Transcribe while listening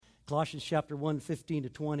Colossians chapter 1, 15 to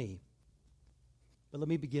 20. But let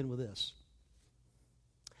me begin with this.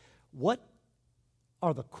 What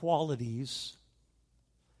are the qualities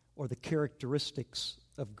or the characteristics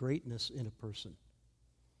of greatness in a person?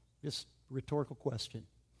 Just a rhetorical question.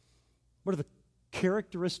 What are the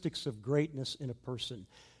characteristics of greatness in a person?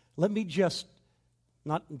 Let me just,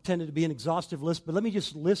 not intended to be an exhaustive list, but let me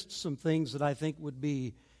just list some things that I think would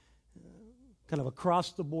be kind of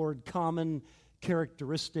across the board common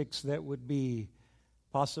characteristics that would be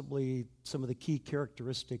possibly some of the key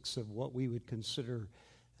characteristics of what we would consider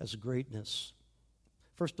as greatness.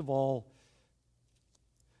 First of all,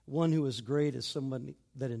 one who is great is someone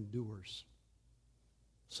that endures.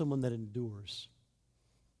 Someone that endures.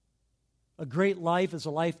 A great life is a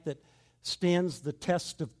life that stands the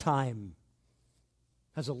test of time,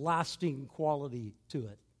 has a lasting quality to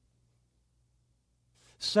it.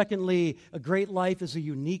 Secondly, a great life is a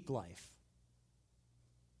unique life.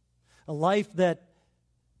 A life that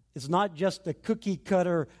is not just a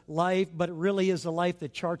cookie-cutter life, but it really is a life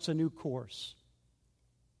that charts a new course.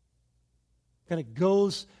 Kind of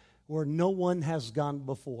goes where no one has gone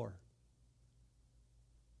before.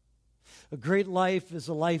 A great life is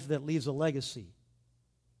a life that leaves a legacy.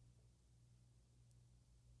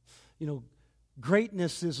 You know,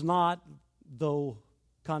 greatness is not, though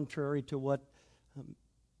contrary to what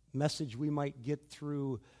message we might get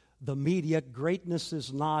through the media, greatness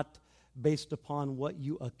is not based upon what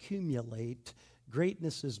you accumulate.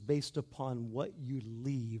 Greatness is based upon what you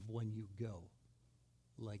leave when you go.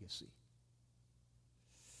 Legacy.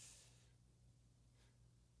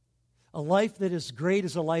 A life that is great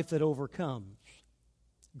is a life that overcomes.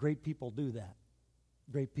 Great people do that.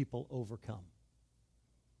 Great people overcome.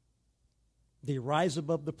 They rise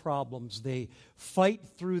above the problems. They fight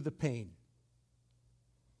through the pain.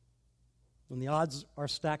 When the odds are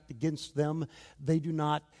stacked against them, they do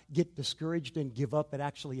not get discouraged and give up. It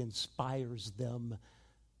actually inspires them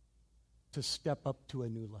to step up to a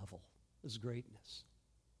new level. It's greatness.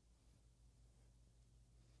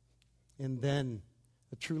 And then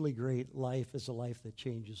a truly great life is a life that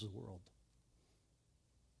changes the world.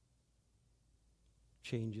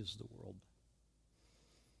 Changes the world.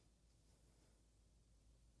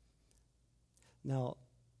 Now,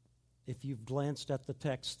 if you've glanced at the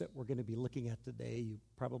text that we're going to be looking at today, you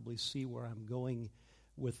probably see where I'm going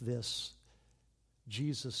with this.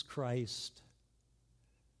 Jesus Christ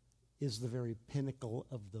is the very pinnacle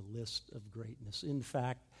of the list of greatness. In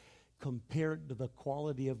fact, compared to the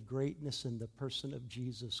quality of greatness in the person of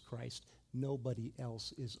Jesus Christ, nobody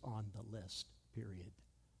else is on the list, period.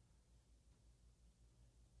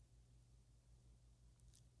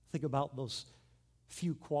 Think about those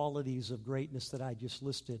few qualities of greatness that I just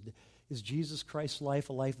listed. Is Jesus Christ's life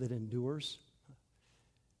a life that endures?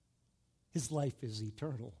 His life is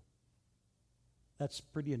eternal. That's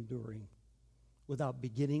pretty enduring, without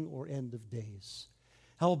beginning or end of days.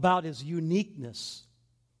 How about his uniqueness?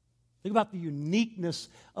 Think about the uniqueness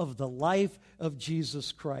of the life of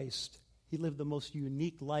Jesus Christ. He lived the most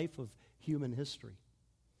unique life of human history.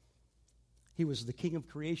 He was the king of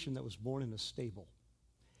creation that was born in a stable.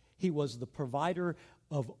 He was the provider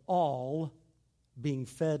of all, being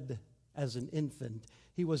fed as an infant.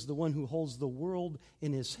 He was the one who holds the world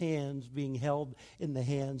in his hands, being held in the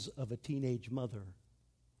hands of a teenage mother.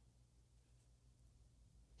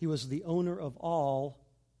 He was the owner of all,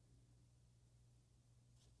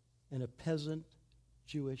 and a peasant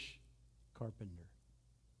Jewish carpenter.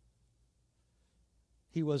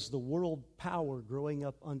 He was the world power growing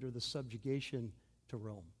up under the subjugation to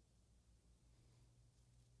Rome.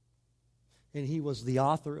 And he was the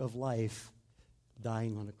author of life,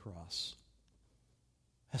 dying on a cross.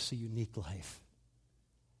 That's a unique life.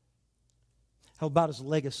 How about his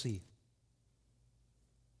legacy?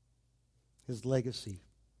 His legacy.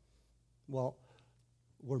 Well,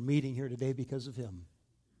 we're meeting here today because of him.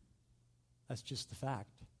 That's just the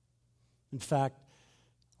fact. In fact,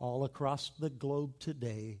 all across the globe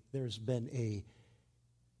today, there's been a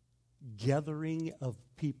gathering of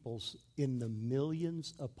peoples in the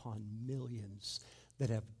millions upon millions that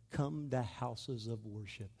have come to houses of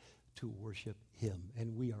worship to worship him.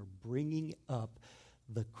 And we are bringing up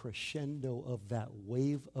the crescendo of that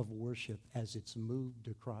wave of worship as it's moved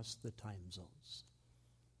across the time zones.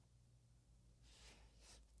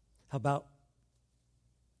 How about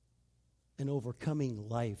an overcoming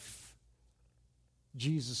life?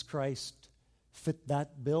 Jesus Christ fit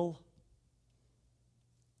that bill?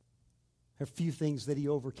 There are a few things that he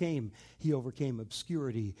overcame. He overcame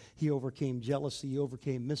obscurity. He overcame jealousy. He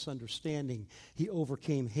overcame misunderstanding. He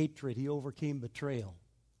overcame hatred. He overcame betrayal.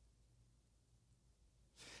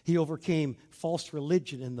 He overcame false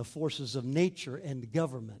religion and the forces of nature and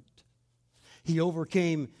government. He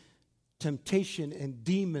overcame temptation and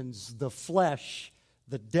demons, the flesh,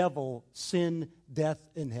 the devil, sin, death,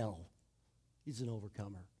 and hell. He's an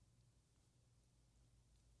overcomer.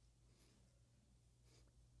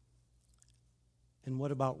 And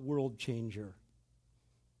what about world changer?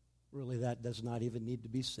 Really, that does not even need to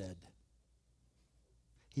be said.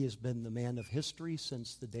 He has been the man of history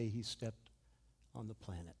since the day he stepped on the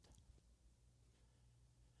planet.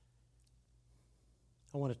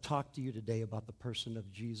 I want to talk to you today about the person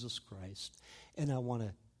of Jesus Christ, and I want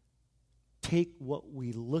to take what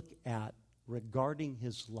we look at regarding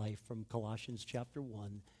his life from Colossians chapter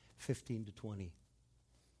 1, 15 to 20.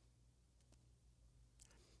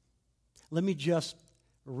 Let me just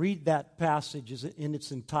read that passage in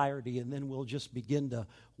its entirety, and then we'll just begin to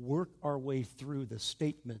work our way through the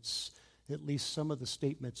statements, at least some of the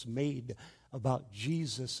statements made about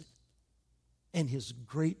Jesus and his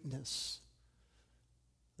greatness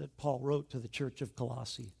that Paul wrote to the church of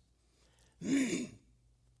Colossae. He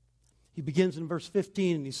begins in verse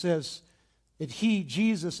 15, and he says that he,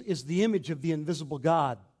 Jesus, is the image of the invisible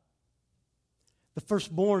God, the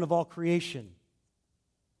firstborn of all creation.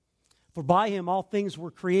 For by him all things were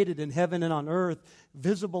created in heaven and on earth,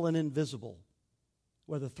 visible and invisible.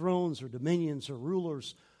 Whether thrones or dominions or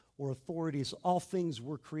rulers or authorities, all things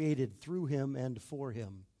were created through him and for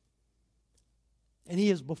him. And he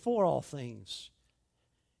is before all things,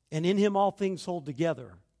 and in him all things hold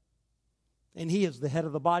together. And he is the head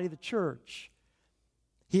of the body of the church.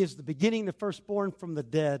 He is the beginning, the firstborn from the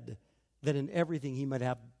dead, that in everything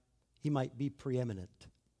he might be preeminent.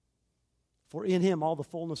 For in him all the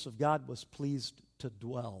fullness of God was pleased to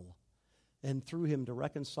dwell, and through him to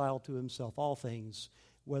reconcile to himself all things,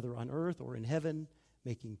 whether on earth or in heaven,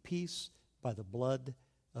 making peace by the blood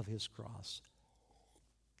of his cross.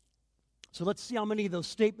 So let's see how many of those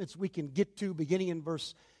statements we can get to, beginning in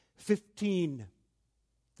verse 15,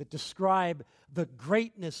 that describe the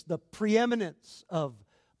greatness, the preeminence of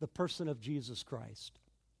the person of Jesus Christ.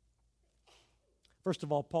 First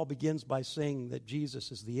of all, Paul begins by saying that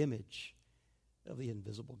Jesus is the image of the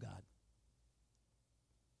invisible God.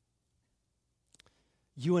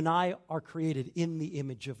 You and I are created in the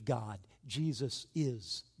image of God. Jesus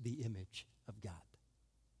is the image of God.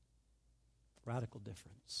 Radical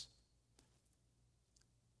difference.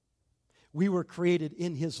 We were created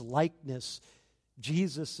in his likeness.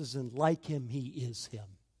 Jesus isn't like him, he is him.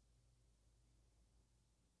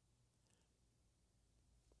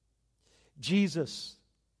 Jesus,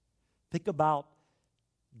 think about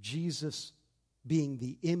Jesus being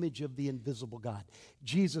the image of the invisible God.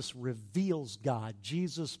 Jesus reveals God.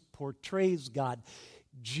 Jesus portrays God.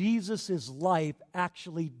 Jesus' life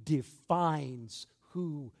actually defines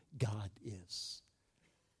who God is.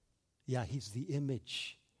 Yeah, he's the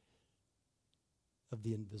image of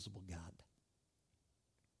the invisible God.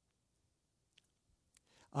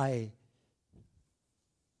 I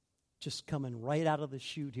just coming right out of the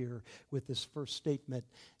chute here with this first statement,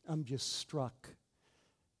 I'm just struck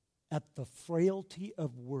at the frailty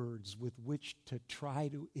of words with which to try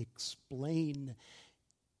to explain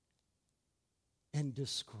and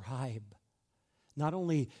describe not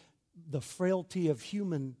only the frailty of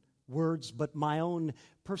human words, but my own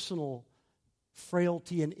personal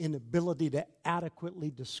frailty and inability to adequately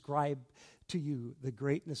describe to you the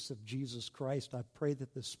greatness of Jesus Christ. I pray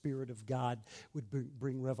that the Spirit of God would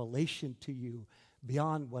bring revelation to you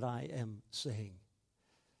beyond what I am saying.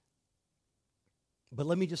 But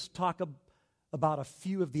let me just talk about a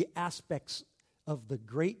few of the aspects of the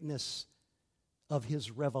greatness of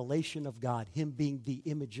his revelation of God, him being the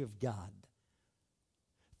image of God.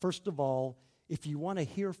 First of all, if you want to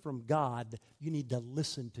hear from God, you need to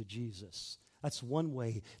listen to Jesus. That's one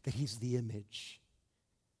way that he's the image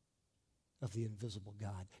of the invisible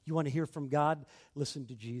God. You want to hear from God? Listen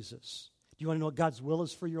to Jesus. Do you want to know what God's will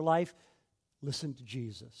is for your life? Listen to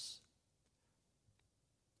Jesus.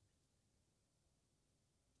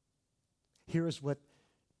 Here is what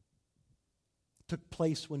took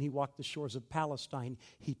place when he walked the shores of Palestine.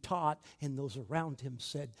 He taught, and those around him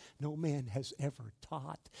said, "No man has ever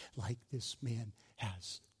taught like this man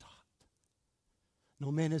has taught.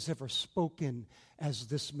 No man has ever spoken as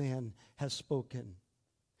this man has spoken."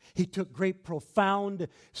 He took great, profound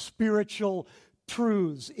spiritual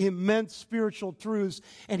truths, immense spiritual truths,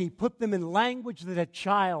 and he put them in language that a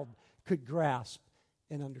child could grasp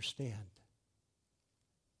and understand.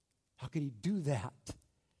 How could he do that?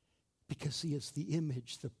 Because he is the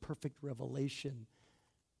image, the perfect revelation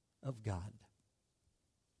of God.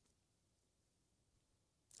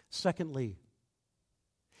 Secondly,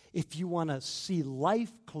 if you want to see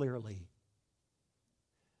life clearly,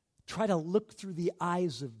 try to look through the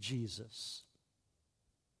eyes of Jesus.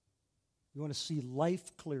 You want to see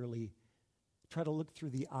life clearly, try to look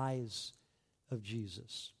through the eyes of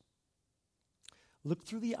Jesus. Look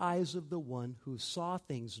through the eyes of the one who saw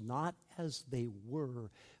things not as they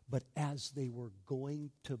were, but as they were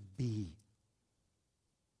going to be.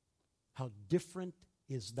 How different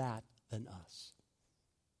is that than us?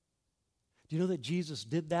 Do you know that Jesus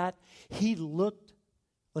did that? He looked,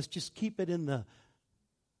 let's just keep it in the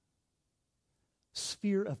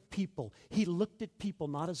sphere of people. He looked at people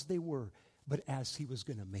not as they were, but as he was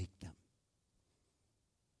going to make them.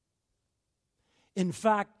 In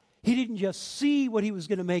fact, he didn't just see what he was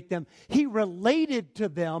going to make them. He related to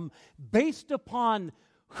them based upon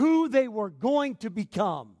who they were going to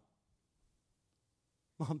become.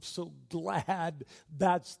 I'm so glad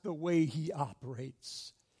that's the way he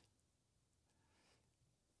operates.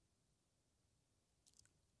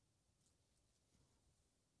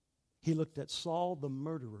 He looked at Saul the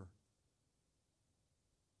murderer.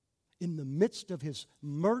 In the midst of his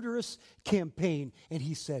murderous campaign, and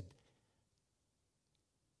he said,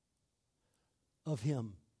 of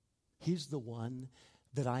him, he's the one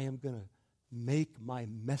that I am going to make my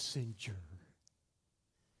messenger.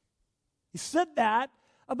 He said that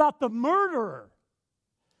about the murderer,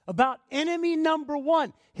 about enemy number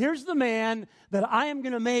one. Here's the man that I am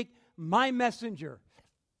going to make my messenger.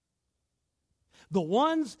 The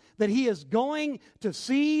ones that he is going to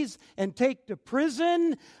seize and take to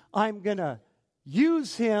prison, I'm going to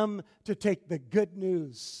use him to take the good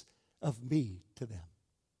news of me to them.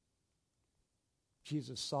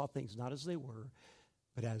 Jesus saw things not as they were,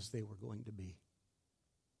 but as they were going to be.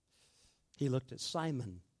 He looked at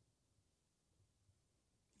Simon.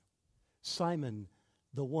 Simon,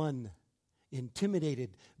 the one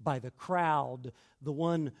intimidated by the crowd, the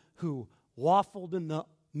one who waffled in the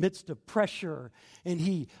midst of pressure. And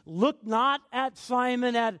he looked not at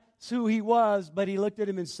Simon as who he was, but he looked at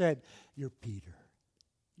him and said, "You're Peter.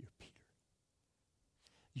 You're Peter.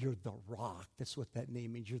 You're the rock." That's what that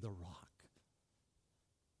name means. You're the rock.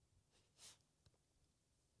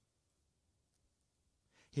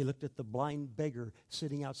 He looked at the blind beggar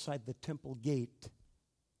sitting outside the temple gate.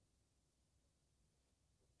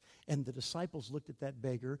 And the disciples looked at that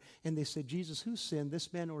beggar and they said, "Jesus, who sinned,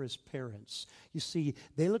 this man or his parents?" You see,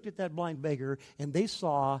 they looked at that blind beggar and they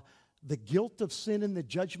saw the guilt of sin and the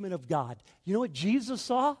judgment of God. You know what Jesus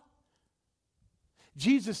saw?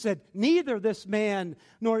 Jesus said, "Neither this man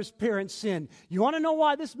nor his parents sinned." You want to know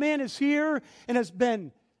why this man is here and has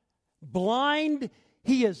been blind?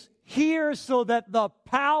 He is here so that the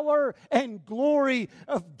power and glory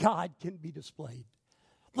of God can be displayed.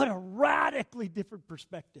 What a radically different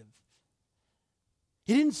perspective.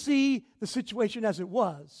 He didn't see the situation as it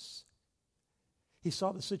was. He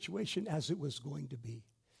saw the situation as it was going to be.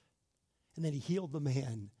 And then he healed the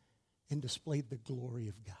man and displayed the glory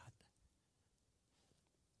of God.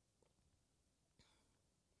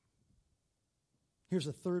 Here's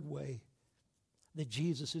a third way that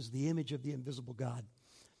Jesus is the image of the invisible God.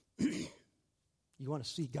 You want to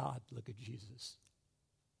see God, look at Jesus.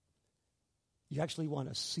 You actually want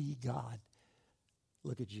to see God,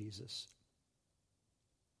 look at Jesus.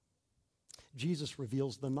 Jesus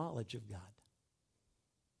reveals the knowledge of God.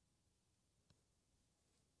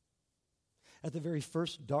 At the very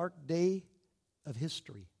first dark day of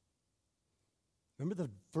history, remember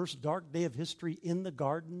the first dark day of history in the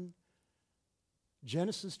garden?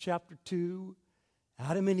 Genesis chapter 2,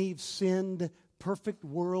 Adam and Eve sinned, perfect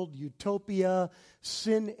world, utopia,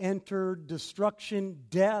 sin entered, destruction,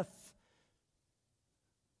 death.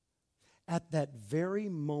 At that very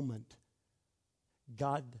moment,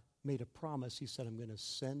 God made a promise. He said, "I'm going to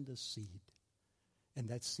send a seed. And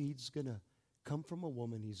that seed's going to come from a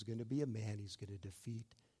woman. He's going to be a man. He's going to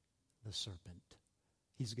defeat the serpent.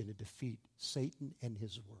 He's going to defeat Satan and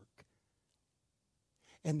his work."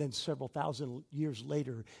 And then several thousand years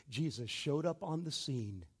later, Jesus showed up on the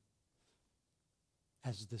scene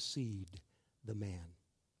as the seed, the man.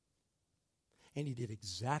 And he did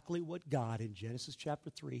exactly what God in Genesis chapter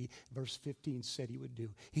 3, verse 15 said he would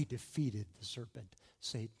do. He defeated the serpent,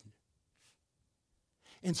 Satan.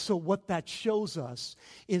 And so what that shows us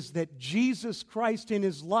is that Jesus Christ in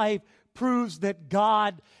his life proves that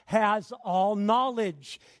God has all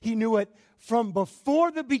knowledge. He knew it from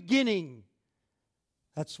before the beginning.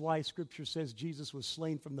 That's why Scripture says Jesus was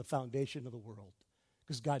slain from the foundation of the world,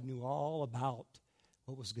 because God knew all about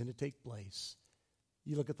what was going to take place.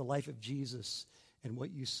 You look at the life of Jesus, and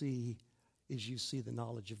what you see is you see the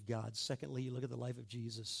knowledge of God. Secondly, you look at the life of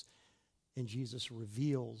Jesus, and Jesus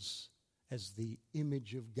reveals As the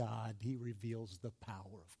image of God, he reveals the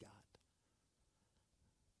power of God.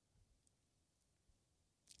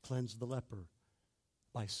 Cleanse the leper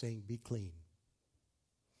by saying, be clean.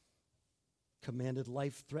 Commanded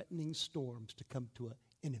life-threatening storms to come to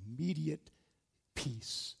an immediate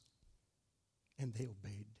peace. And they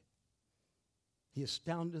obeyed. He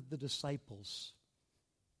astounded the disciples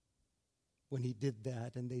when he did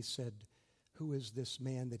that, and they said, who is this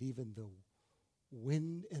man that even the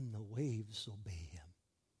wind and the waves obey him?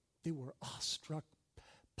 They were awestruck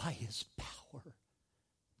by his power.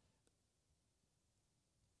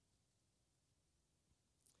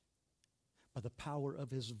 By the power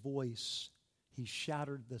of his voice, he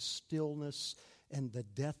shattered the stillness and the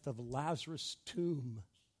death of Lazarus' tomb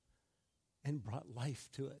and brought life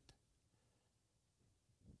to it.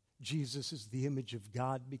 Jesus is the image of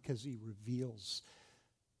God because he reveals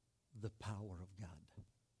the power of God.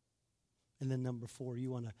 And then number 4,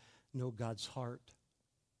 you want to know God's heart.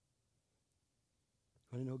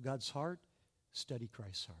 You want to know God's heart? Study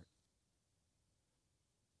Christ's heart.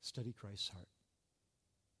 Study Christ's heart.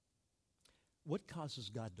 What causes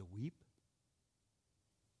God to weep?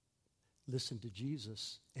 Listen to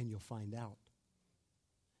Jesus and you'll find out.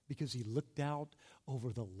 Because he looked out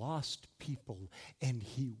over the lost people and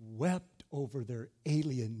he wept over their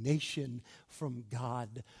alienation from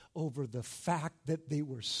God, over the fact that they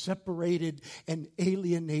were separated and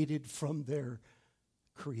alienated from their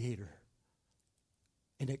Creator.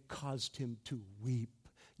 And it caused him to weep.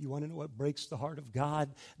 You want to know what breaks the heart of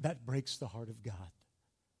God? That breaks the heart of God.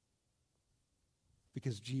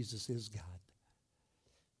 Because Jesus is God.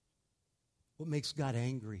 What makes God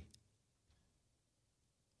angry?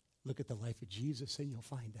 Look at the life of Jesus and you'll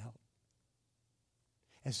find out.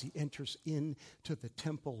 As he enters into the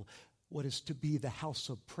temple, what is to be the house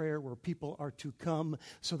of prayer where people are to come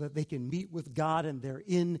so that they can meet with God, and they're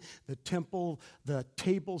in the temple. The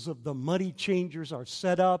tables of the money changers are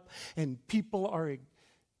set up and people are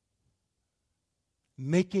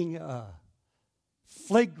making a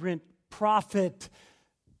flagrant profit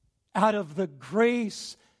out of the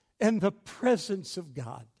grace and the presence of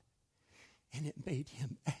God. And it made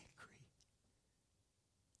him angry.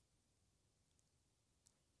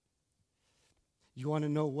 You want to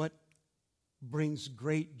know what brings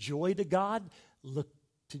great joy to God? Look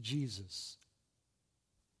to Jesus.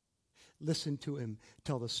 Listen to him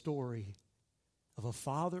tell the story of a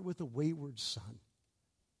father with a wayward son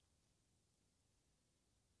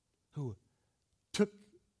who took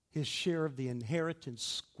his share of the inheritance,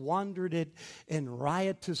 squandered it in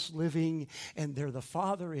riotous living, and there the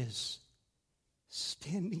father is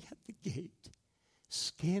standing at the gate,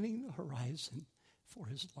 scanning the horizon for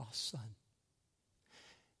his lost son.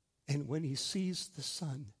 And when he sees the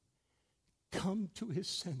son come to his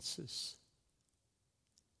senses,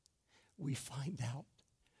 we find out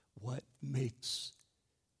what makes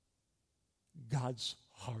God's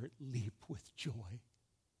heart leap with joy.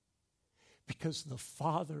 Because the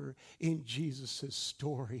Father in Jesus'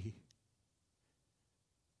 story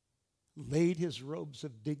laid his robes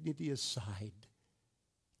of dignity aside,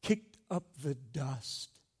 kicked up the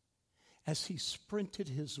dust as he sprinted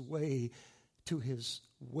his way to his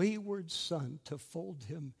wayward son to fold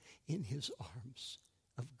him in his arms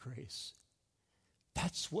of grace.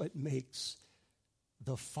 That's what makes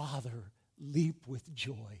the Father leap with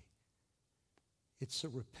joy. It's a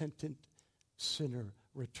repentant sinner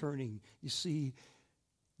returning. You see,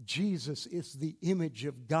 Jesus is the image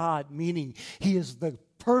of God, meaning he is the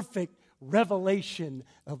perfect revelation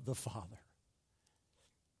of the Father.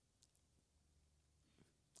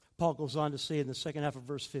 Paul goes on to say in the second half of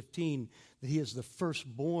verse 15 that he is the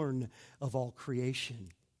firstborn of all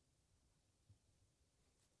creation.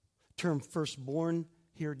 The term firstborn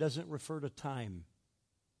here doesn't refer to time.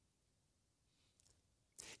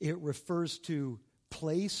 It refers to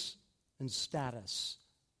place and status.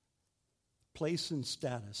 Place and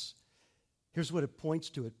status. Here's what it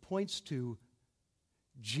points to. It points to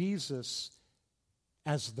Jesus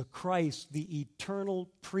as the Christ, the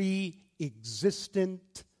eternal,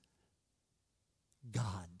 pre-existent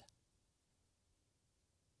God.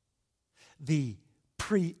 The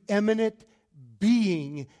preeminent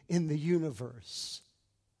being in the universe.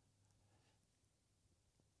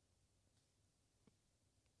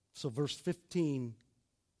 So verse 15,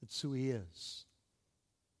 that's who he is.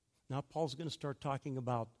 Now Paul's going to start talking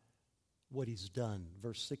about what he's done.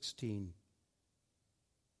 Verse 16.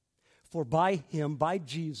 For by him, by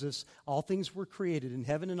Jesus, all things were created in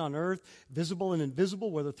heaven and on earth, visible and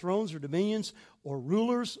invisible, whether thrones or dominions or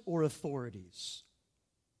rulers or authorities.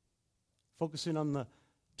 Focusing on the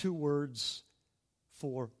two words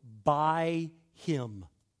for by him.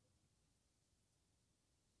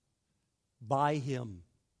 by Him.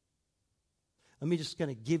 Let me just kind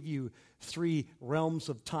of give you 3 realms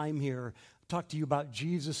of time here. Talk to you about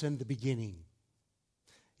Jesus in the beginning.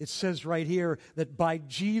 It says right here that by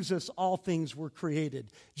Jesus all things were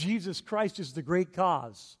created. Jesus Christ is the great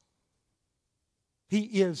cause. He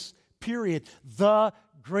is, period, the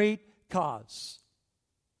great cause.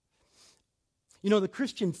 You know, the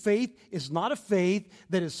Christian faith is not a faith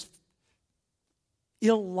that is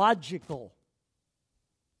illogical.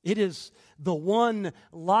 It is the one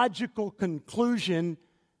logical conclusion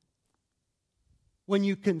when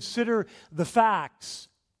you consider the facts.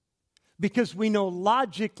 Because we know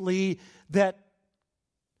logically that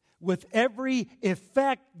with every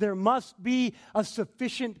effect there must be a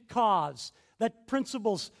sufficient cause. That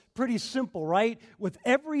principle's pretty simple, right? With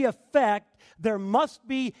every effect there must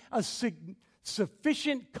be a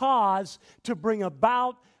sufficient cause to bring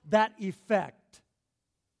about that effect.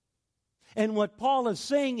 And what Paul is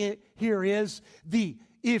saying here is the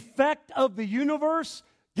effect of the universe,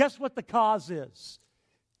 guess what the cause is?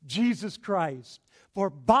 Jesus Christ. For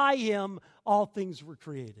by Him all things were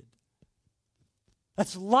created.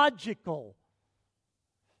 That's logical.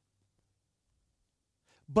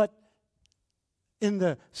 But in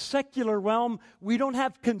the secular realm, we don't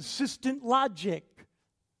have consistent logic.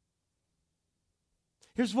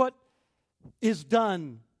 Here's what is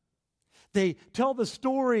done. They tell the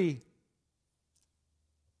story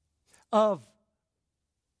of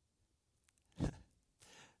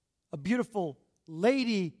a beautiful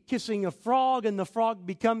lady kissing a frog, and the frog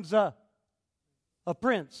becomes a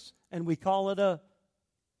prince, and we call it a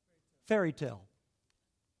fairy tale.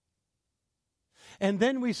 And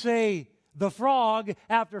then we say the frog,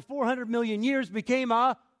 after 400 million years, became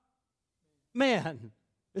a man.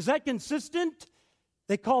 Is that consistent?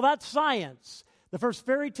 They call that science. The first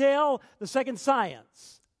fairy tale, the second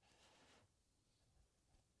science.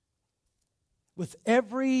 With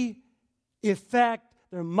every effect,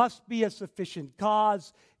 there must be a sufficient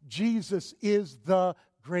cause. Jesus is the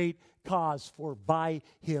great cause, for by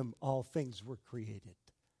Him all things were created.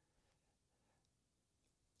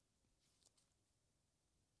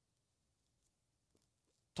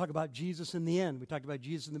 Talk about Jesus in the end. We talked about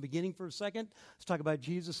Jesus in the beginning for a second. Let's talk about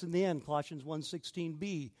Jesus in the end. Colossians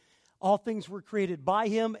 1:16b. All things were created by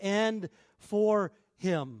Him and for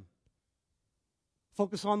Him.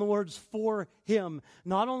 Focus on the words "for Him."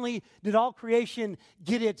 Not only did all creation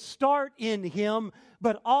get its start in Him,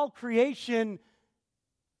 but all creation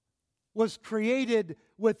was created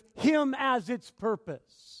with Him as its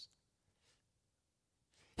purpose.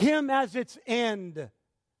 Him as its end,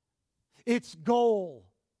 its goal.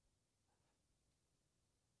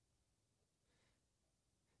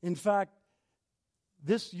 In fact,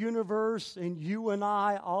 this universe and you and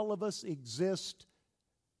I, all of us exist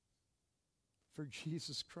for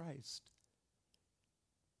Jesus Christ.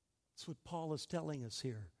 That's what Paul is telling us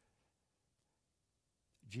here.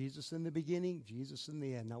 Jesus in the beginning, Jesus in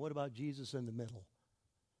the end. Now what about Jesus in the middle?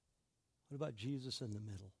 What about Jesus in the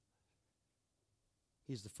middle?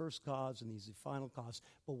 He's the first cause and He's the final cause.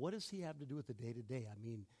 But what does He have to do with the day-to-day? I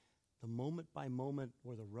mean, the moment by moment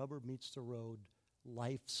where the rubber meets the road,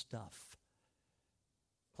 life stuff.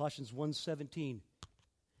 Colossians 1:17.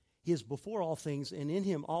 He is before all things, and in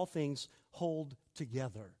Him all things hold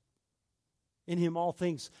together. In Him all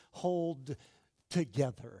things hold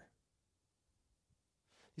together.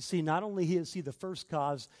 You see, not only is He the first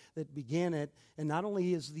cause that began it, and not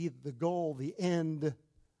only is He the goal, the end,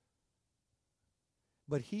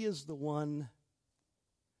 but He is the one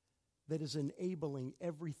that is enabling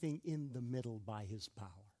everything in the middle by His power.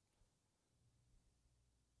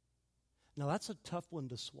 Now that's a tough one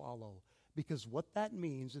to swallow, because what that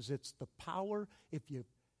means is it's the power, if you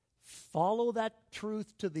follow that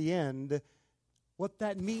truth to the end, what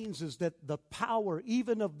that means is that the power,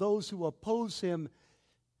 even of those who oppose Him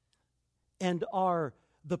and are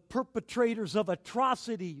the perpetrators of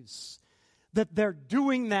atrocities, that they're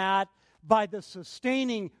doing that by the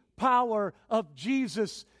sustaining power of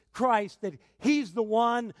Jesus Christ, that He's the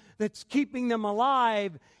one that's keeping them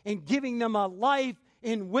alive and giving them a life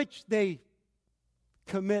in which they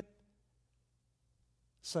commit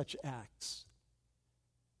such acts.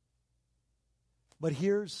 But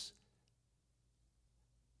here's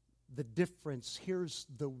the difference. Here's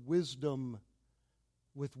the wisdom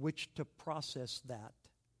with which to process that.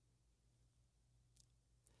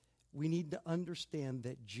 We need to understand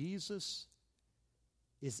that Jesus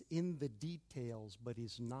is in the details, but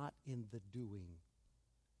He's not in the doing.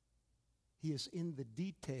 He is in the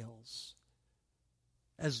details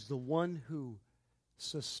as the one who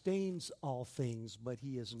sustains all things, but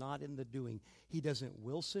he is not in the doing. He doesn't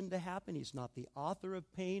will sin to happen. He's not the author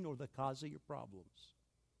of pain or the cause of your problems.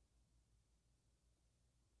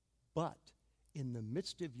 But in the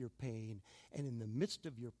midst of your pain and in the midst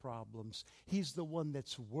of your problems, he's the one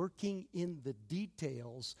that's working in the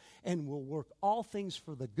details and will work all things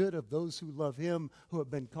for the good of those who love him, who have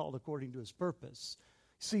been called according to his purpose.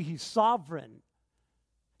 See, he's sovereign.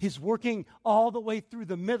 He's working all the way through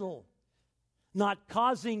the middle, not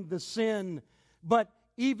causing the sin, but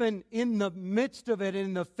even in the midst of it,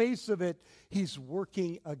 in the face of it, he's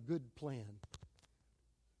working a good plan.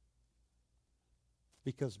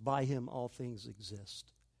 Because by him all things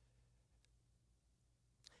exist.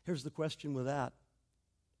 Here's the question with that.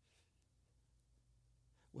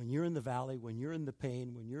 When you're in the valley, when you're in the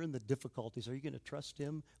pain, when you're in the difficulties, are you going to trust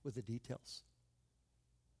him with the details?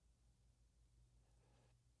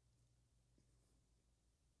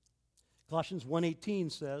 Colossians 1:18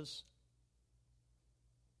 says,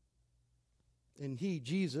 and he,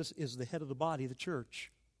 Jesus, is the head of the body, the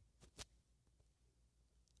church.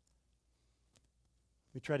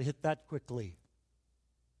 Let me try to hit that quickly.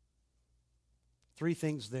 3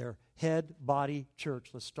 things there. Head, body,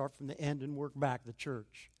 church. Let's start from the end and work back. The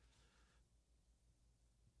church.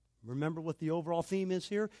 Remember what the overall theme is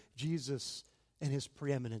here? Jesus and his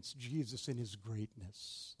preeminence. Jesus and his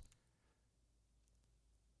greatness.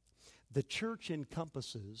 The church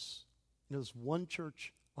encompasses, there's one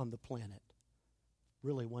church on the planet.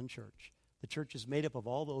 Really one church. The church is made up of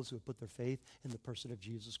all those who have put their faith in the person of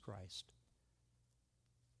Jesus Christ.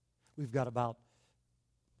 We've got about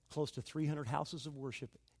close to 300 houses of worship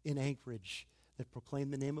in Anchorage that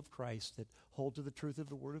proclaim the name of Christ, that hold to the truth of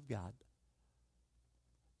the Word of God.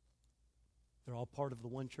 They're all part of the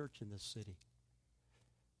one church in this city.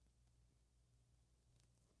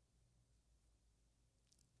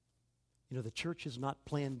 You know, the church is not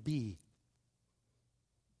plan B.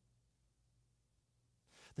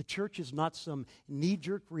 The church is not some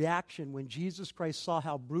knee-jerk reaction. When Jesus Christ saw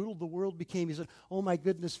how brutal the world became, he said, oh my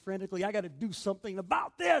goodness, frantically, I got to do something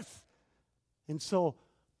about this. And so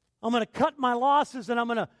I'm going to cut my losses and I'm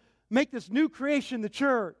going to make this new creation the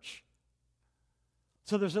church.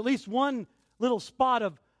 So there's at least one little spot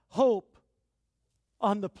of hope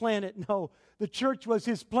on the planet. No, the church was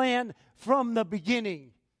his plan from the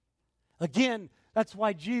beginning. Again, that's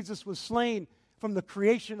why Jesus was slain from the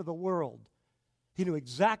creation of the world. He knew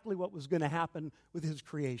exactly what was going to happen with his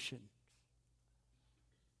creation.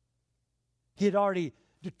 He had already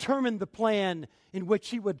determined the plan in which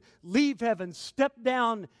he would leave heaven, step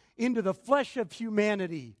down into the flesh of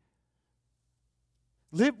humanity,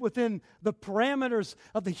 live within the parameters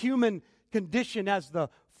of the human condition as the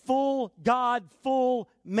full God, full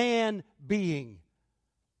man being,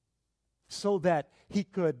 so that he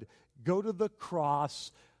could go to the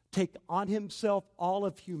cross, take on himself all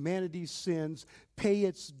of humanity's sins, pay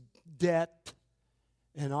its debt,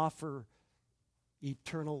 and offer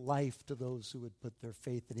eternal life to those who would put their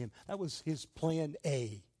faith in him. That was his plan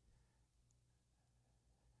A.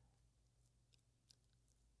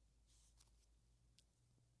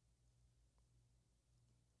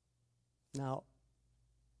 Now,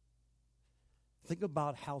 think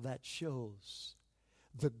about how that shows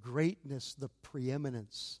the greatness, the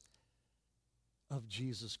preeminence of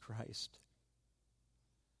Jesus Christ.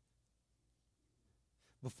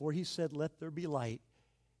 Before he said, let there be light,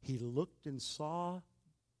 he looked and saw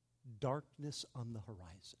darkness on the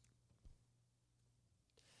horizon.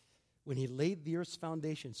 When he laid the earth's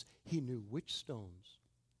foundations, he knew which stones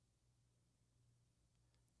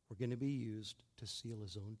were going to be used to seal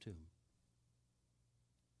his own tomb.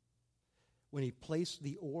 When he placed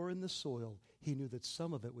the ore in the soil, he knew that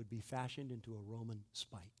some of it would be fashioned into a Roman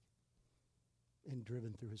spike and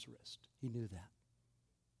driven through his wrist. He knew that.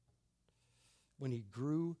 When he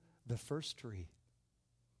grew the first tree,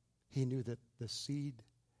 he knew that the seed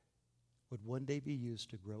would one day be used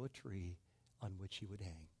to grow a tree on which he would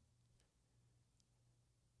hang.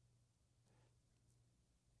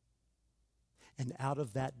 And out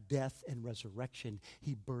of that death and resurrection,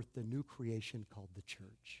 he birthed a new creation called the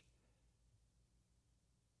church.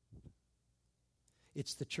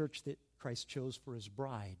 It's the church that Christ chose for his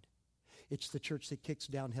bride. It's the church that kicks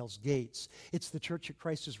down hell's gates. It's the church that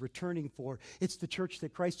Christ is returning for. It's the church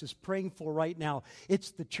that Christ is praying for right now.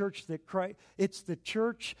 It's the church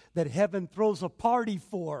that heaven throws a party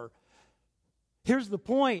for. Here's the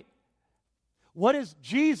point. What does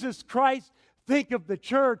Jesus Christ think of the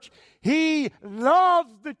church? He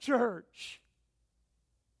loves the church.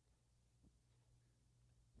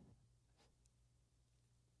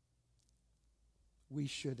 We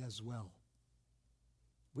should as well.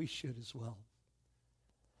 We should as well.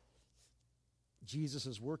 Jesus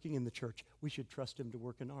is working in the church. We should trust him to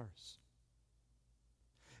work in ours.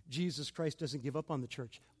 Jesus Christ doesn't give up on the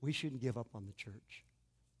church. We shouldn't give up on the church.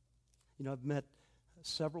 You know, I've met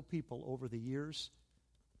several people over the years,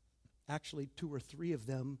 actually 2 or 3 of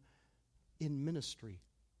them in ministry.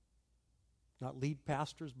 Not lead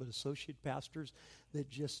pastors, but associate pastors that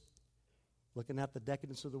just, looking at the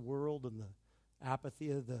decadence of the world and the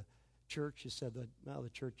apathy of the church, just said that, well, the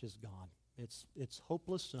church is gone. It's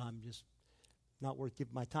hopeless, and I'm just not worth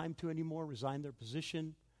giving my time to anymore, resigned their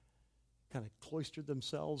position, kind of cloistered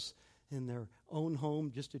themselves in their own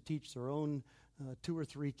home just to teach their own 2 or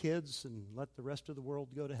 3 kids and let the rest of the world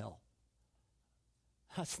go to hell.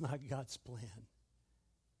 That's not God's plan.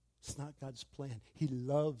 It's not God's plan. He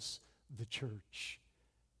loves the church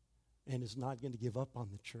and is not going to give up on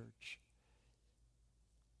the church.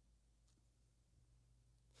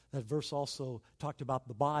 That verse also talked about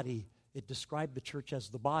the body. It described the church as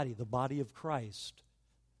the body of Christ.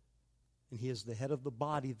 And he is the head of the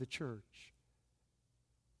body, the church.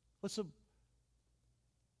 What's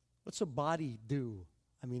a body do?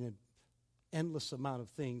 I mean, an endless amount of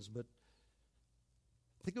things, but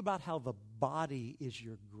think about how the body is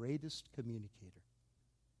your greatest communicator.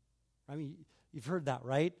 I mean, you've heard that,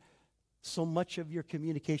 right? So much of your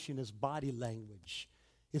communication is body language.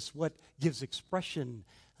 It's what gives expression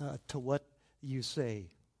to what you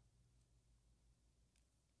say.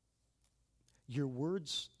 Your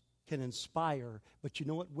words can inspire, but you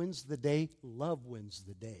know what wins the day? Love wins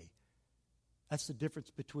the day. That's the difference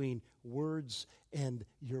between words and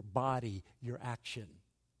your body, your action.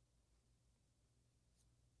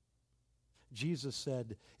 Jesus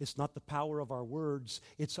said, it's not the power of our words,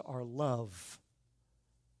 it's our love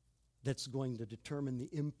that's going to determine the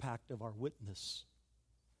impact of our witness.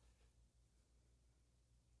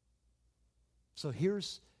 So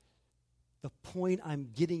here's the point I'm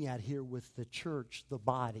getting at here with the church, the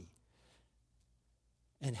body,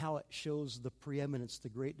 and how it shows the preeminence, the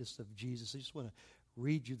greatness of Jesus. I just want to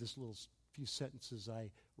read you this little few sentences I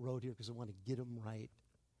wrote here because I want to get them right.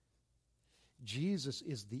 Jesus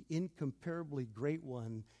is the incomparably great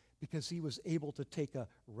one because he was able to take a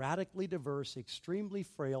radically diverse, extremely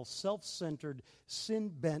frail, self-centered,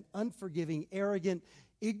 sin-bent, unforgiving, arrogant,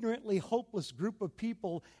 ignorantly hopeless group of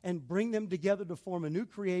people and bring them together to form a new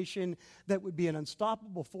creation that would be an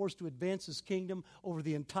unstoppable force to advance his kingdom over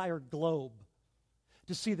the entire globe.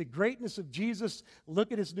 To see the greatness of Jesus,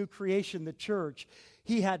 look at his new creation, the church.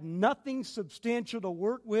 He had nothing substantial to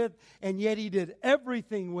work with, and yet he did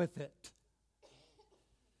everything with it.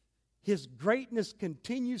 His greatness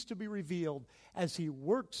continues to be revealed as he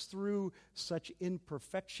works through such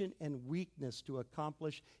imperfection and weakness to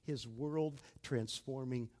accomplish his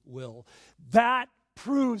world-transforming will. That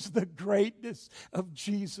proves the greatness of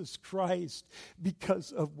Jesus Christ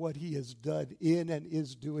because of what he has done in and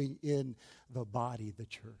is doing in the body, the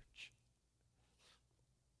church.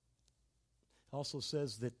 It also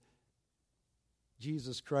says that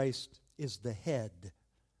Jesus Christ is the head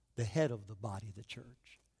of the body, the church.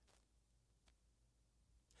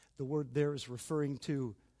 The word there is referring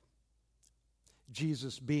to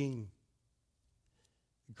Jesus being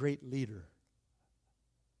a great leader.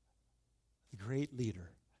 A great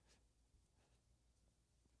leader.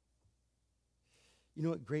 You know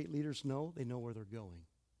what great leaders know? They know where they're going.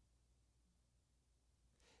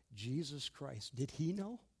 Jesus Christ, did he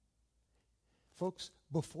know? Folks,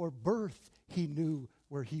 before birth, he knew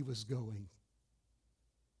where he was going.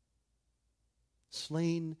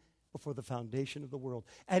 Slain before the foundation of the world.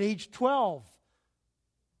 At age 12,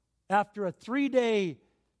 after a 3-day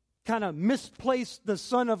kind of misplaced the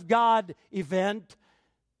Son of God event,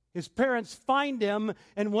 his parents find him,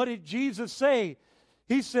 and what did Jesus say?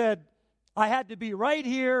 He said, I had to be right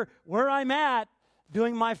here where I'm at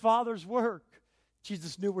doing my Father's work.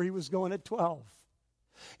 Jesus knew where he was going at 12.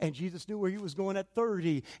 And Jesus knew where he was going at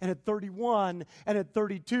 30, and at 31, and at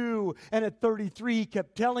 32, and at 33. He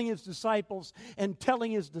kept telling his disciples and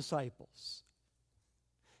telling his disciples.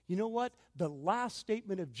 You know what? The last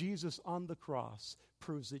statement of Jesus on the cross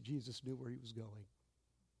proves that Jesus knew where he was going.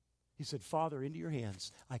 He said, Father, into your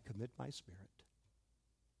hands I commit my spirit.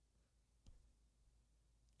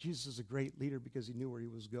 Jesus is a great leader because he knew where he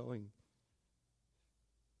was going.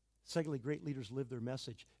 Secondly, great leaders live their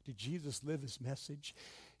message. Did Jesus live his message?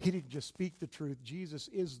 He didn't just speak the truth. Jesus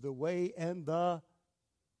is the way and the...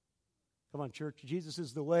 Come on, church. Jesus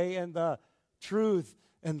is the way and the truth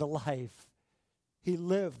and the life. He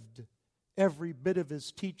lived every bit of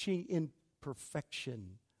his teaching in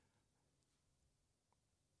perfection.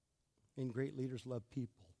 And great leaders love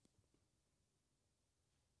people.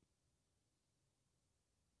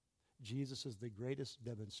 Jesus is the greatest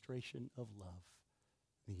demonstration of love.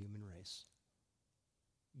 in the human race.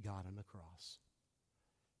 God on the cross.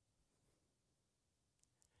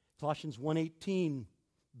 Colossians 1:18b,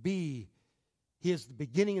 He is the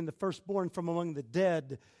beginning and the firstborn from among the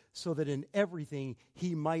dead, so that in everything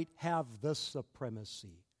He might have the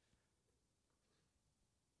supremacy.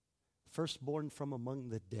 Firstborn from among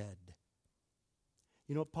the dead.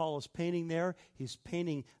 You know what Paul is painting there? He's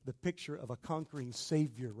painting the picture of a conquering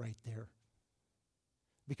Savior right there.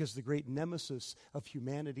 Because the great nemesis of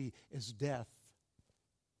humanity is death.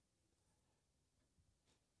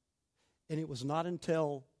 And it was not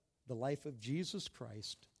until the life of Jesus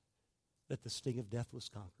Christ that the sting of death was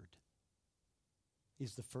conquered.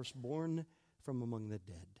 He's the firstborn from among the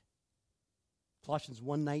dead. Colossians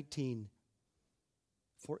 1:19,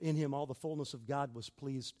 for in Him all the fullness of God was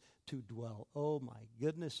pleased to dwell. Oh my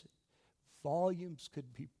goodness, volumes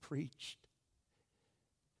could be preached.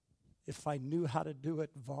 If I knew how to do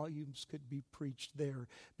it, volumes could be preached there,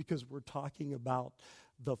 because we're talking about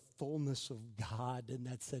the fullness of God, and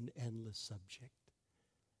that's an endless subject.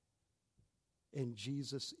 And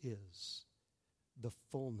Jesus is the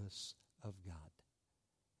fullness of God.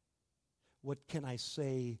 What can I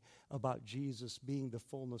say about Jesus being the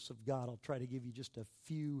fullness of God? I'll try to give you just a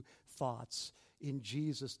few thoughts. In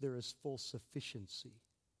Jesus, there is full sufficiency.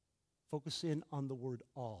 Focus in on the word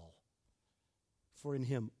all. For in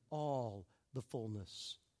Him all the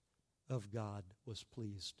fullness of God was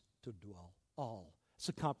pleased to dwell. All. It's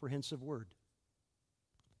a comprehensive word.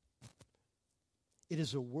 It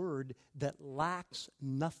is a word that lacks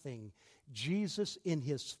nothing. Jesus in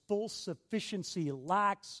His full sufficiency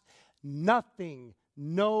lacks nothing.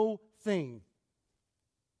 No thing.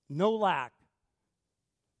 No lack.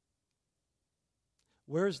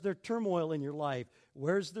 Where's there turmoil in your life?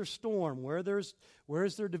 Where's there storm? Where's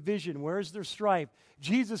there division? Where's there strife?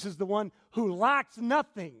 Jesus is the one who lacks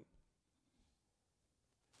nothing.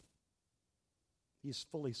 He's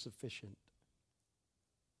fully sufficient.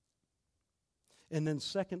 And then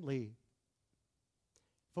secondly,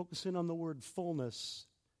 focus in on the word fullness.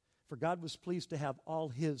 For God was pleased to have all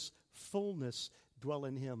His fullness dwell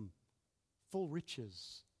in Him. Full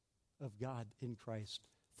riches of God in Christ.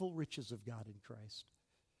 Full riches of God in Christ.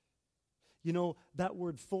 You know, that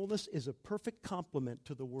word fullness is a perfect complement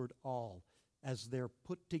to the word all, as they're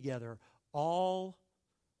put together. All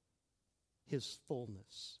His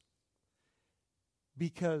fullness.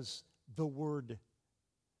 Because the word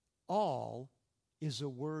all is a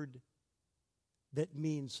word that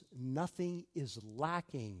means nothing is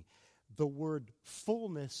lacking. The word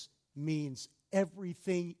fullness means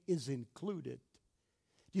everything is included.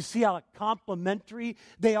 Do you see how complementary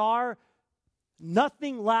they are?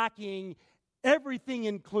 Nothing lacking, everything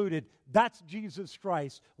included. That's Jesus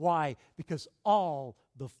Christ. Why? Because all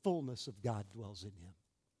the fullness of God dwells in Him.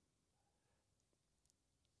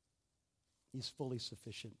 He's fully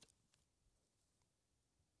sufficient.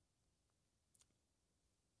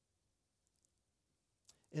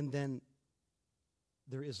 And then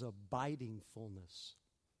there is abiding fullness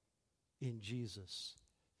in Jesus.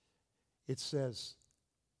 It says,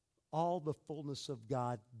 all the fullness of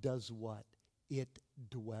God does what? It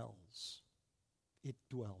dwells. It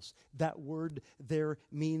dwells. That word there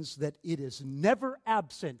means that it is never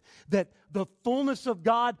absent. That the fullness of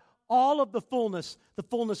God, all of the fullness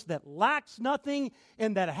that lacks nothing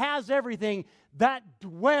and that has everything, that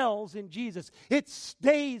dwells in Jesus. It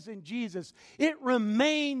stays in Jesus. It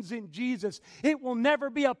remains in Jesus. It will never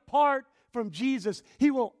be apart from Jesus.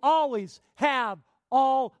 He will always have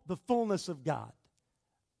all the fullness of God.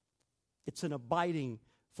 It's an abiding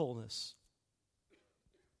fullness.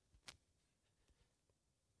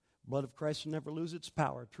 Blood of Christ will never lose its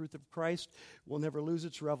power. Truth of Christ will never lose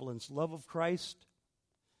its relevance. Love of Christ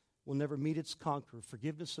will never meet its conqueror.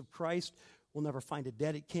 Forgiveness of Christ will never find a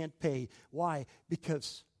debt it can't pay. Why?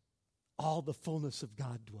 Because all the fullness of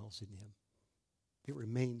God dwells in Him. It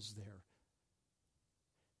remains there.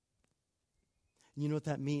 And you know what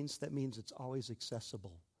that means? That means it's always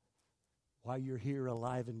accessible. While you're here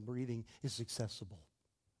alive and breathing, it's accessible.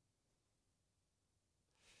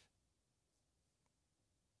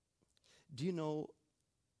 Do you know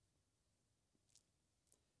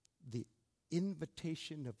the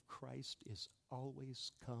invitation of Christ is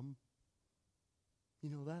always come? You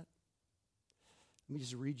know that? Let me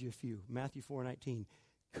just read you a few. Matthew 4:19.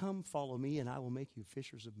 Come follow me and I will make you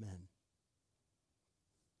fishers of men.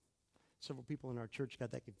 Several people in our church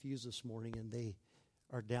got that confused this morning and they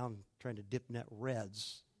are down trying to dip net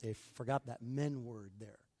reds. They forgot that men word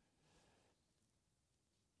there.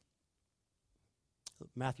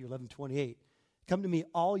 Matthew 11:28. Come to me,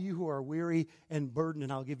 all you who are weary and burdened,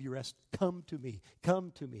 and I'll give you rest. Come to me. Come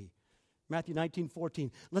to me. Matthew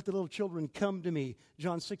 19:14. Let the little children come to me.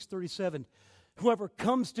 John 6:37. Whoever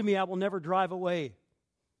comes to me, I will never drive away.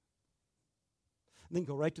 And then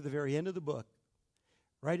go right to the very end of the book.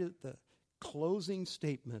 Right at the closing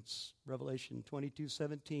statements. Revelation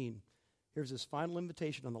 22:17. Here's his final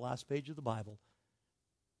invitation on the last page of the Bible.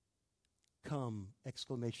 Come,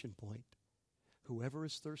 exclamation point. Whoever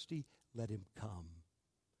is thirsty, let him come.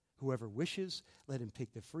 Whoever wishes, let him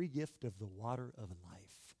take the free gift of the water of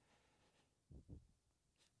life.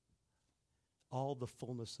 All the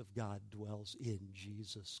fullness of God dwells in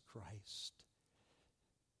Jesus Christ.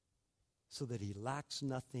 So that he lacks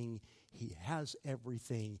nothing, he has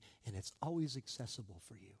everything, and it's always accessible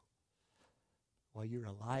for you while you're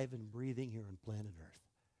alive and breathing here on planet Earth.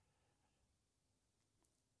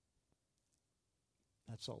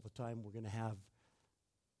 That's all the time we're going to have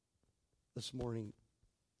this morning.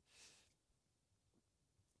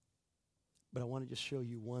 But I want to just show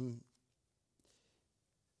you one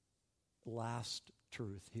last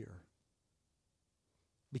truth here,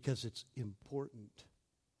 because it's important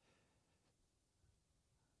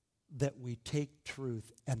that we take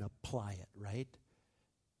truth and apply it, right?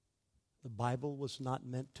 The Bible was not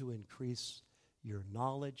meant to increase your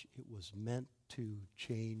knowledge. It was meant to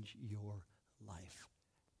change your life.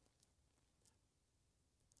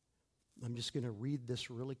 I'm just going to read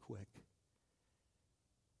this really quick.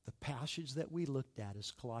 The passage that we looked at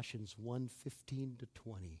is Colossians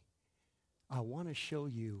 1:15-20. I want to show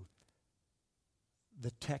you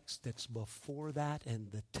the text that's before that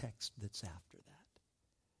and the text that's after that.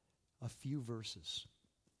 A few verses.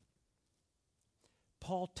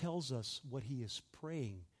 Paul tells us what he is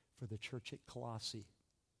praying for the church at Colossae.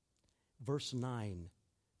 Verse 9,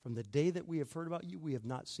 from the day that we have heard about you, we have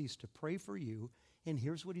not ceased to pray for you. And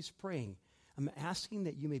here's what he's praying. I'm asking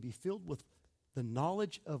that you may be filled with the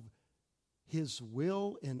knowledge of his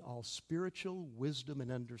will in all spiritual wisdom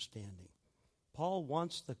and understanding. Paul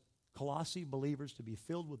wants the Colossae believers to be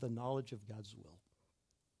filled with the knowledge of God's will.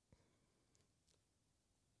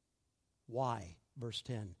 Why? Verse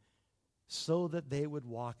 10. So that they would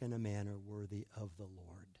walk in a manner worthy of the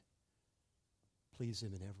Lord. Please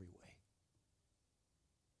him in every way.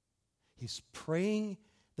 He's praying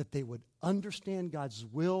that they would understand God's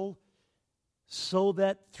will so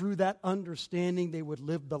that through that understanding they would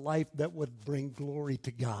live the life that would bring glory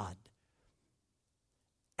to God.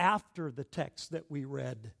 After the text that we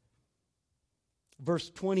read, verse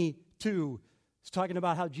 22 is talking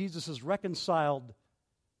about how Jesus has reconciled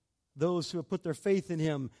those who have put their faith in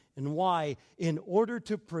him. And why? In order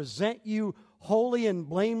to present you holy and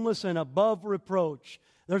blameless and above reproach.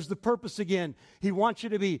 There's the purpose again. He wants you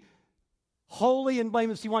to be holy and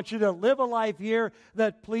blameless. He wants you to live a life here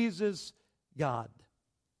that pleases God.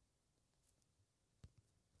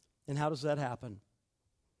 And how does that happen?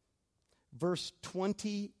 Verse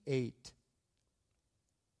 28.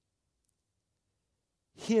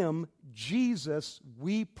 Him, Jesus,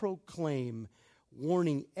 we proclaim,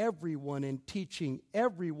 warning everyone and teaching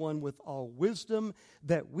everyone with all wisdom,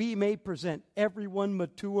 that we may present everyone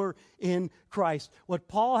mature in Christ. What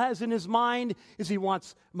Paul has in his mind is he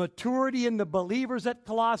wants maturity in the believers at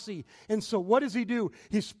Colossae. And so what does he do?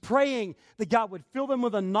 He's praying that God would fill them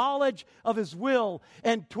with a knowledge of his will.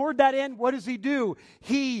 And toward that end, what does he do?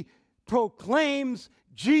 He proclaims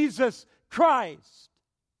Jesus Christ.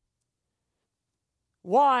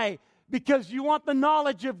 Why? Because you want the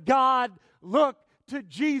knowledge of God. Look to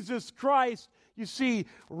Jesus Christ. You see,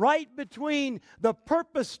 right between the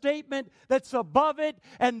purpose statement that's above it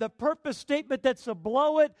and the purpose statement that's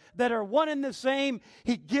below it, that are one and the same,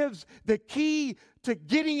 he gives the key to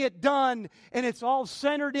getting it done, and it's all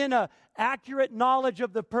centered in a accurate knowledge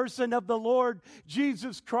of the person of the Lord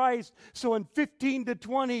Jesus Christ. So in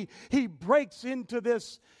 15-20, he breaks into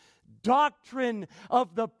this doctrine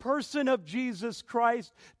of the person of Jesus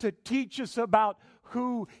Christ to teach us about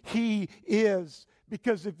who he is.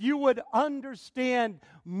 Because if you would understand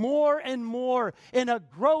more and more in a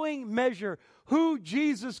growing measure who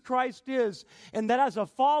Jesus Christ is, and that as a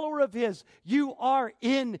follower of his, you are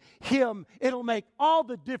in him, it'll make all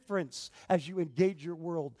the difference as you engage your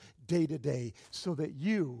world day to day, so that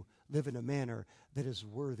you live in a manner that is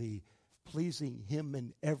worthy, pleasing him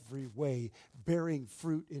in every way, bearing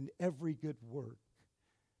fruit in every good work.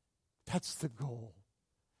 That's the goal.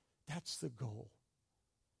 That's the goal.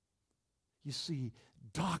 You see,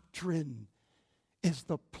 doctrine is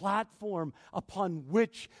the platform upon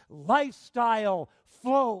which lifestyle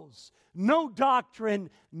flows. No doctrine,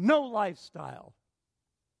 no lifestyle.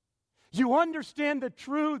 You understand the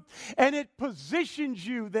truth, and it positions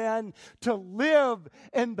you then to live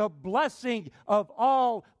in the blessing of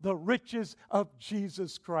all the riches of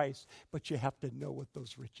Jesus Christ. But you have to know what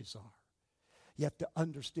those riches are. You have to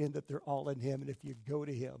understand that they're all in Him. And if you go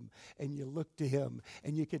to Him and you look to Him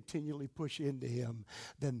and you continually push into Him,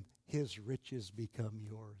 then His riches become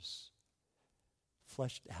yours,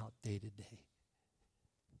 fleshed out day to day.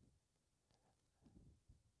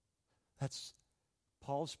 That's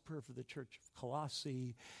Paul's prayer for the church of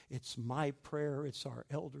Colossae. It's my prayer. It's our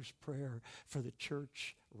elders' prayer for the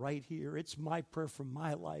church right here. It's my prayer for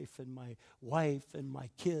my life and my wife and my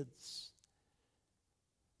kids.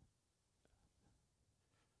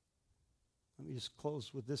 Let me just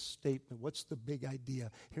close with this statement. What's the big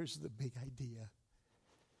idea? Here's the big idea.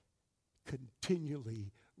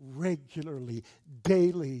 Continually, regularly,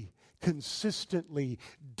 daily, consistently,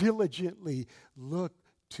 diligently look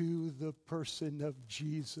to the person of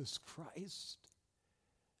Jesus Christ.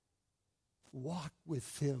 Walk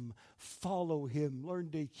with Him, follow Him,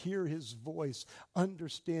 learn to hear His voice,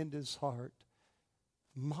 understand His heart,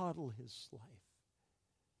 model His life.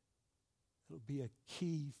 It'll be a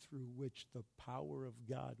key through which the power of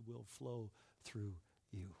God will flow through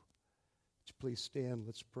you. Would you please stand?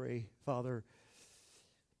 Let's pray. Father,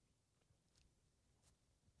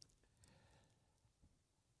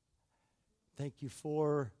 thank you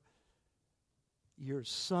for your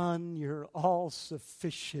Son, your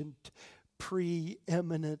all-sufficient,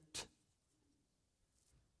 preeminent,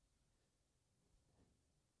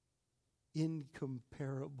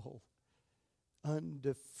 incomparable,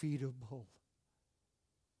 undefeatable,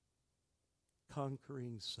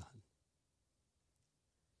 conquering Son.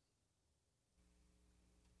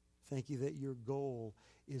 Thank you that your goal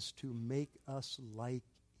is to make us like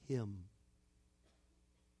Him,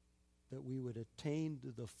 that we would attain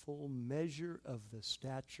to the full measure of the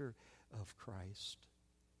stature of Christ.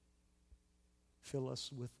 Fill us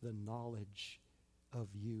with the knowledge of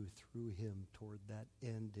you through Him toward that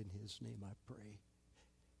end. In His name I pray.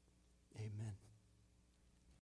 Amen.